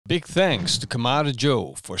Big thanks to Kamado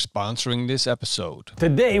Joe for sponsoring this episode.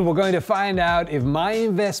 Today we're going to find out if my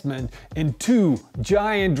investment in 2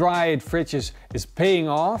 giant dry age fridges is paying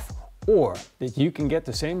off, or that you can get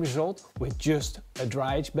the same result with just a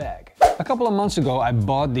dry age bag. A couple of months ago I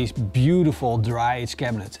bought these beautiful dry age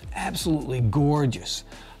cabinets. Absolutely gorgeous.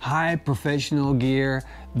 High professional gear.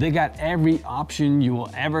 They got every option you will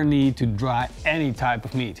ever need to dry any type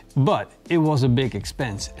of meat. But it was a big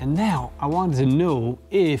expense, and now I wanted to know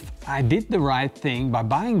if I did the right thing by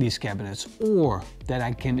buying these cabinets, or that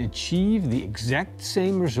I can achieve the exact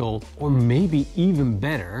same result, or maybe even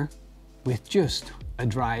better, with just a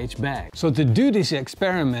dry age bag. So to do these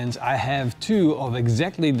experiments I have 2 of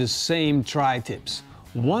exactly the same tri-tips.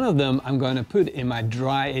 One of them I'm going to put in my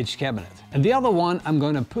dry age cabinet, and the other one I'm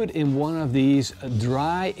going to put in one of these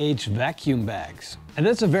dry age vacuum bags. And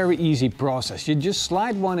that's a very easy process. You just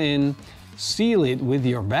slide one in, seal it with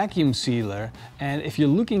your vacuum sealer, and if you're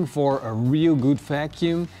looking for a real good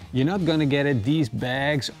vacuum, you're not going to get it. These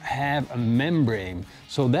bags have a membrane,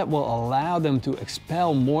 so that will allow them to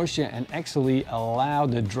expel moisture and actually allow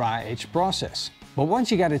the dry age process. But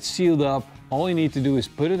once you got it sealed up, all you need to do is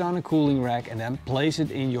put it on a cooling rack and then place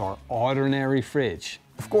it in your ordinary fridge.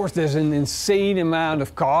 Of course, there's an insane amount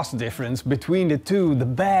of cost difference between the two. The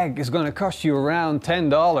bag is going to cost you around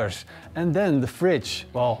 $10, and then the fridge,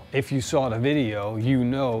 well, if you saw the video, you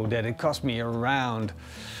know that it cost me around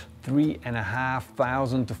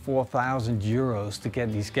 3,500 to 4,000 euros to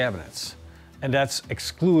get these cabinets. And that's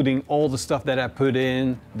excluding all the stuff that I put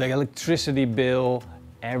in, the electricity bill,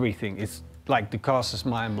 everything. It's like the cost is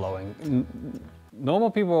mind-blowing.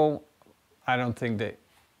 Normal people, I don't think they...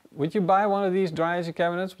 Would you buy one of these dry age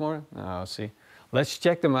cabinets more? No, see. Let's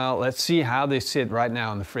check them out. Let's see how they sit right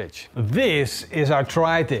now in the fridge. This is our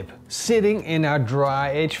tri-tip, sitting in our dry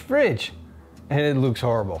age fridge. And it looks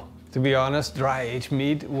horrible. To be honest, dry age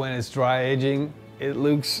meat, when it's dry aging, it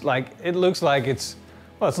looks like it's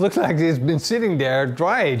been sitting there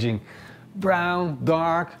dry aging. Brown,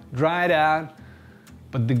 dark, dried out.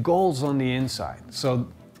 But the gold's on the inside. So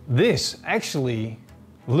this actually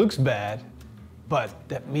looks bad, but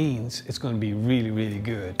that means it's going to be really, really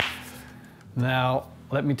good. Now,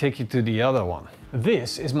 let me take you to the other one.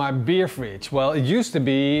 This is my beer fridge. Well, it used to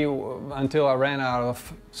be until I ran out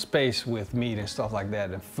of space with meat and stuff like that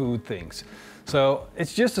and food things. So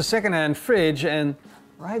it's just a second-hand fridge, and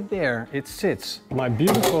right there it sits, my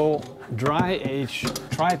beautiful dry age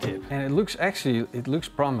tri-tip. And it looks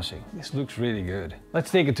promising. This looks really good.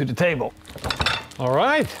 Let's take it to the table. All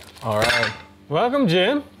right. Welcome,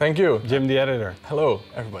 Jim. Thank you. Jim, the editor. Hello,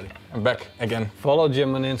 everybody. I'm back again. Follow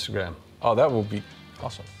Jim on Instagram. Oh, that would be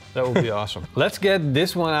awesome. That would be awesome. Let's get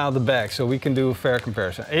this one out of the bag so we can do a fair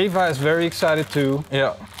comparison. Eva is very excited too.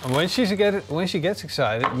 Yeah. And when she gets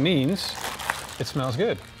excited, it means it smells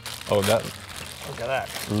good. Oh, look at that.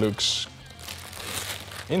 Looks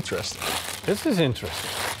interesting. This is interesting.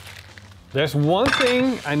 There's one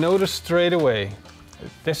thing I noticed straight away.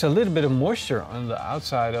 There's a little bit of moisture on the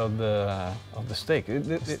outside of the steak. Is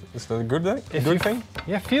that a good thing?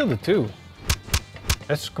 Yeah, feel it too.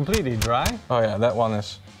 It's completely dry. Oh yeah, that one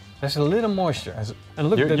is. There's a little moisture. And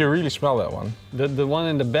look, you really smell that one. The one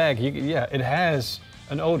in the bag, yeah, it has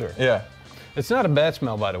an odor. Yeah. It's not a bad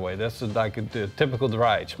smell, by the way. That's like a typical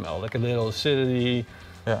dry age smell, like a little acidity,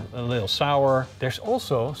 yeah, a little sour. There's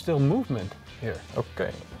also still movement here.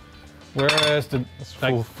 Okay. Whereas the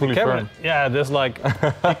fully cabinet, yeah, there's like,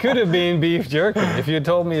 it could have been beef jerky. If you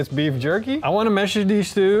told me it's beef jerky, I want to measure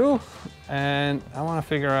these two, and I want to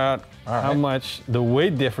figure out how much the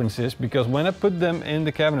weight difference is, because when I put them in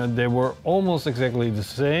the cabinet, they were almost exactly the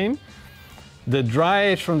same. The dry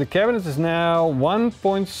age from the cabinet is now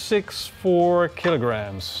 1.64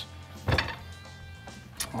 kilograms.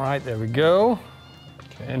 All right, there we go.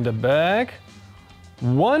 Okay. In the bag,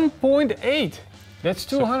 1.8. That's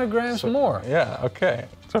 200 grams more. Yeah, okay.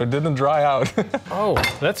 So it didn't dry out. Oh,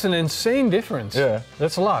 that's an insane difference. Yeah.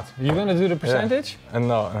 That's a lot. You gonna do the percentage? Yeah.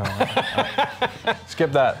 No.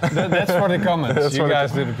 Skip that. That's for the comments. You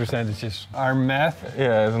guys do the percentages. Our math?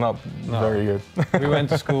 Yeah, it's not very good. We went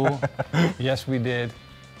to school. Yes, we did.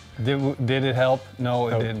 Did it help? No,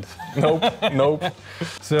 it didn't. Nope.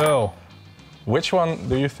 So, which one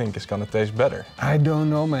do you think is gonna taste better? I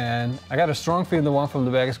don't know, man. I got a strong feeling the one from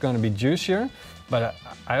the bag is gonna be juicier, but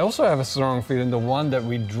I also have a strong feeling the one that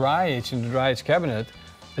we dry age in the dry age cabinet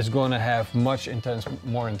is going to have more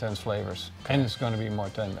intense flavors, and it's going to be more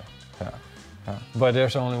tender. Yeah. But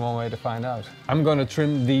there's only one way to find out. I'm gonna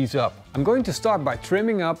trim these up. I'm going to start by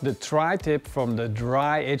trimming up the tri-tip from the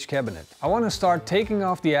dry edge cabinet. I want to start taking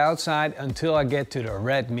off the outside until I get to the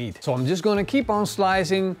red meat. So I'm just gonna keep on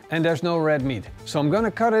slicing and there's no red meat. So I'm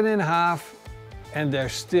gonna cut it in half and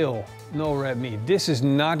there's still no red meat. This is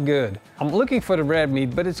not good. I'm looking for the red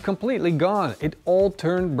meat, but it's completely gone. It all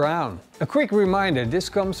turned brown. A quick reminder, this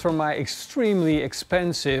comes from my extremely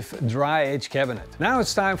expensive dry edge cabinet. Now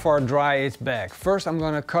it's time for a dry edge bag. First I'm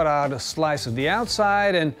gonna cut out a slice of the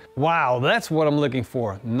outside and wow, that's what I'm looking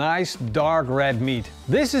for. Nice dark red meat.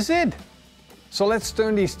 This is it. So let's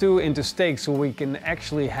turn these two into steaks so we can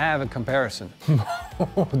actually have a comparison.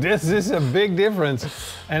 This is a big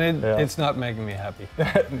difference and it's not making me happy.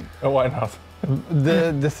 Why not?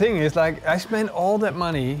 The thing is, like, I spent all that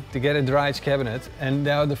money to get a dry edge cabinet and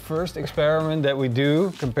now the first experiment that we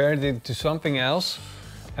do compared it to something else,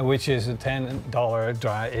 and which is a $10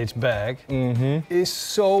 dry edge bag, is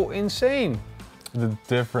so insane. The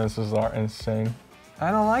differences are insane. I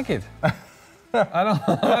don't like it. I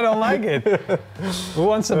don't like it. Who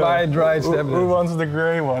wants to buy a dry edge cabinet? Who wants the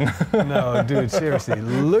gray one? No, dude, seriously,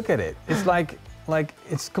 look at it. It's like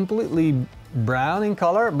it's completely brown in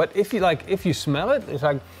color, but if you smell it, it's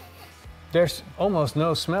like there's almost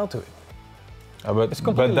no smell to it. But it's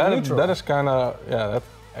completely neutral. That is kind of, yeah,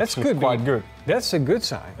 that's good, quite good. That's a good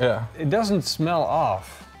sign. Yeah. It doesn't smell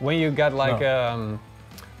off. When you got like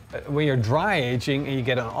when you're dry aging and you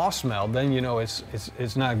get an off smell, then you know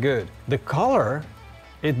it's not good. The color,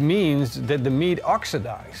 it means that the meat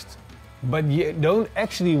oxidized, but you don't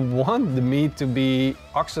actually want the meat to be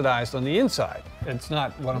oxidized on the inside. It's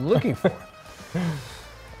not what I'm looking for.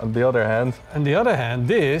 On the other hand,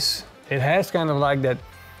 this, it has kind of like that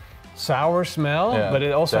sour smell, but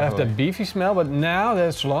it also has that beefy smell. But now that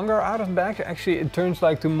it's longer out of bag, actually it turns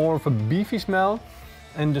like to more of a beefy smell,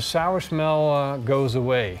 and the sour smell goes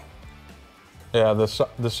away. Yeah,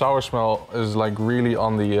 the sour smell is like really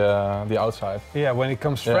on the outside. Yeah, when it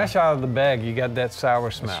comes fresh out of the bag, you get that sour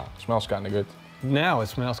smell. It smells kind of good. Now it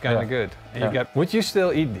smells kind of good. And would you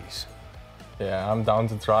still eat these? Yeah, I'm down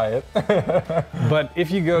to try it. But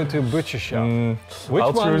if you go to a butcher shop,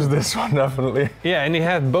 I'll choose this one definitely. Yeah, and he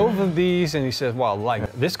had both of these, and he says, "Well,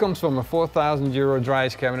 like this comes from a 4,000 euro dry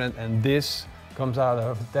edge cabinet, and this comes out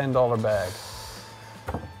of a $10 bag."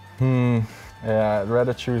 Yeah, I'd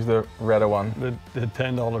rather choose the redder one. The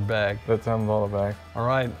 $10 bag. The $10 bag. All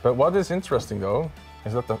right. But what is interesting though,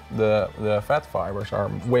 is that the fat fibers are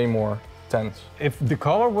way more tense. If the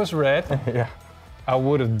color was red, yeah, I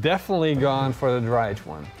would have definitely gone for the dry edge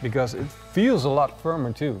one, because it feels a lot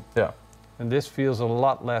firmer too. Yeah. And this feels a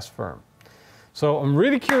lot less firm. So I'm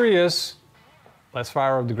really curious. Let's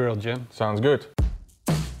fire up the grill, Jim. Sounds good.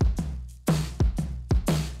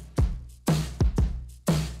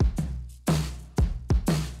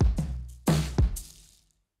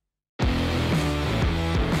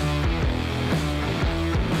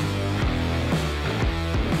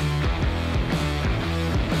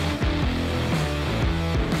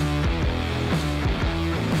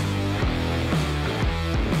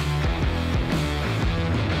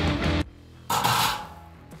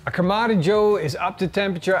 A Kamado Joe is up to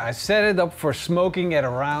temperature. I set it up for smoking at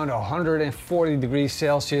around 140 degrees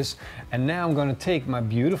Celsius. And now I'm gonna take my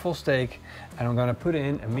beautiful steak and I'm gonna put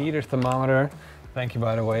in a meter thermometer. Thank you,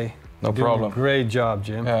 by the way. No problem. Great job,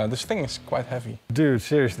 Jim. Yeah, this thing is quite heavy. Dude,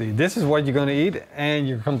 seriously, this is what you're gonna eat and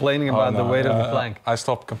you're complaining about the weight of the plank. I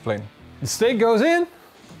stopped complaining. The steak goes in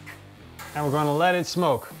and we're gonna let it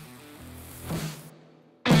smoke.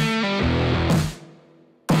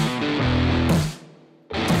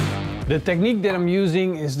 The technique that I'm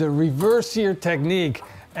using is the reverse sear technique,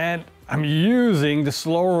 and I'm using the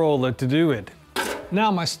slow roller to do it.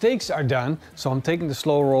 Now my steaks are done, so I'm taking the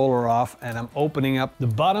slow roller off and I'm opening up the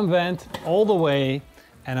bottom vent all the way,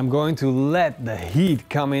 and I'm going to let the heat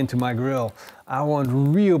come into my grill. I want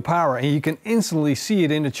real power, and you can instantly see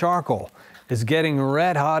it in the charcoal. It's getting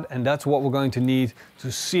red hot, and that's what we're going to need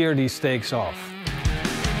to sear these steaks off.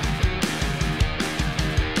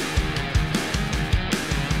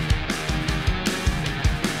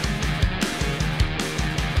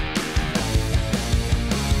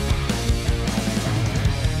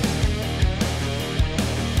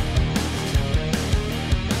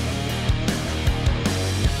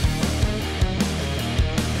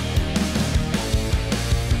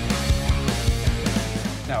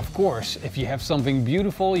 Of course, if you have something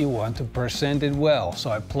beautiful, you want to present it well.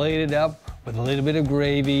 So I plated it up with a little bit of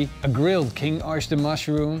gravy, a grilled king oyster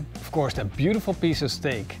mushroom, of course that beautiful piece of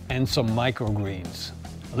steak, and some microgreens.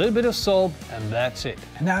 A little bit of salt, and that's it.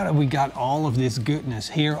 And now that we got all of this goodness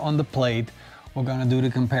here on the plate, we're gonna do the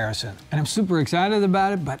comparison. And I'm super excited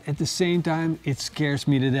about it, but at the same time, it scares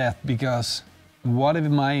me to death because what if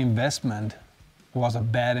my investment was a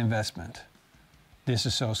bad investment? This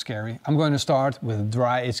is so scary. I'm going to start with a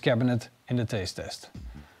dry aged cabinet in the taste test.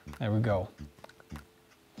 There we go.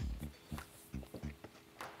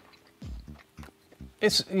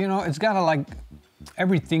 It's, you know, it's got like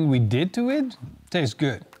everything we did to it tastes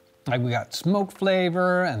good. Like we got smoke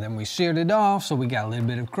flavor and then we seared it off, so we got a little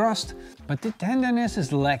bit of crust, but the tenderness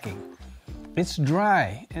is lacking. It's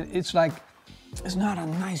dry. It's like, it's not a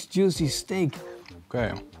nice juicy steak.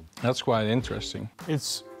 Okay, that's quite interesting.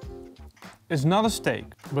 It's not a steak,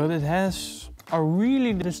 but it has a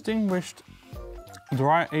really distinguished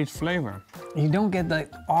dry aged flavor. You don't get that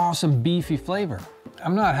awesome beefy flavor.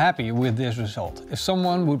 I'm not happy with this result. If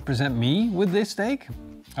someone would present me with this steak,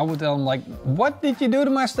 I would tell them like, what did you do to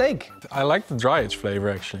my steak? I like the dry aged flavor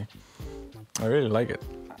actually. I really like it.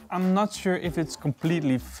 I'm not sure if it's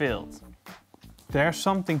completely filled. There's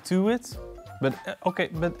something to it, but okay,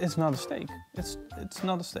 but it's not a steak. It's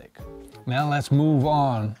not a steak. Now let's move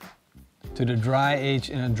on to the dry age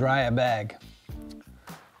in a dry bag.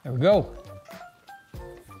 There we go.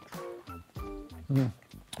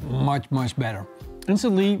 Much better.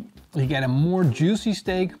 Instantly, you get a more juicy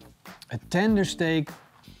steak, a tender steak,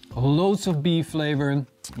 loads of beef flavor.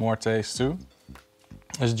 More taste too.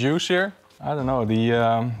 It's juicier. I don't know,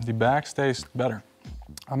 the bags taste better.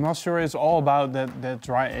 I'm not sure it's all about that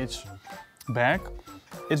dry aged bag.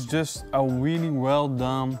 It's just a really well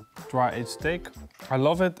done dry aged steak. I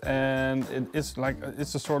love it, and it's like,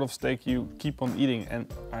 it's the sort of steak you keep on eating, and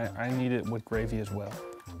I need it with gravy as well.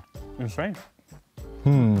 Insane.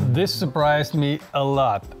 This surprised me a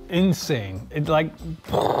lot. Insane. It like,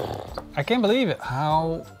 I can't believe it,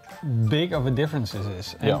 how big of a difference this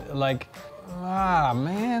is. And Yeah. like,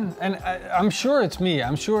 man. And I'm sure it's me.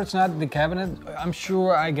 I'm sure it's not the cabinet. I'm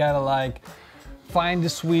sure I gotta like find the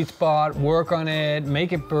sweet spot, work on it,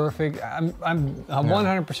 make it perfect. I'm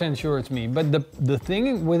 100% sure it's me. But the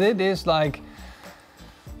thing with it is like,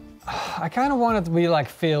 I kind of want it to be like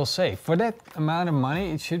fail safe. For that amount of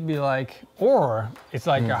money, it should be like, or it's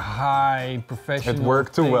like a high professional. It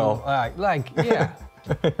worked too thing. well. Yeah.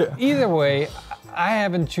 Either way, I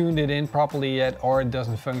haven't tuned it in properly yet, or it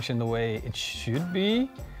doesn't function the way it should be,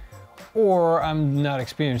 or I'm not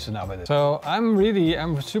experienced enough with it. So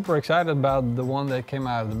I'm super excited about the one that came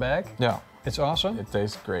out of the bag. Yeah. It's awesome. It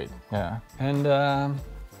tastes great, yeah. And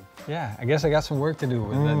yeah, I guess I got some work to do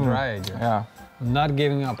with that dry ager. Yeah. I'm not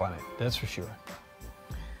giving up on it, that's for sure.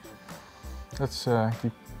 Let's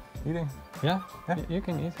keep eating. Yeah? Yeah. You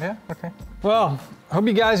can eat. Yeah, okay. Well, hope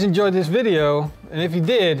you guys enjoyed this video. And if you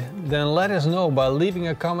did, then let us know by leaving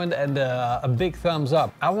a comment and a big thumbs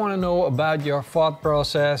up. I want to know about your thought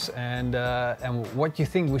process and what you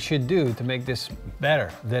think we should do to make this better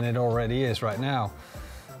than it already is right now.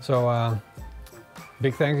 So,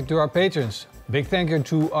 big thank you to our patrons. Big thank you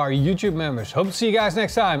to our YouTube members. Hope to see you guys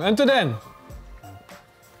next time. Until then,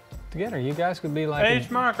 together you guys could be like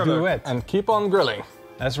a duet. And keep on grilling.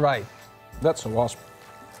 That's right. That's a wasp.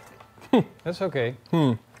 That's okay.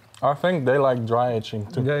 I think they like dry aging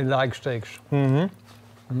too. They like steaks.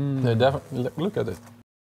 They definitely, look at it.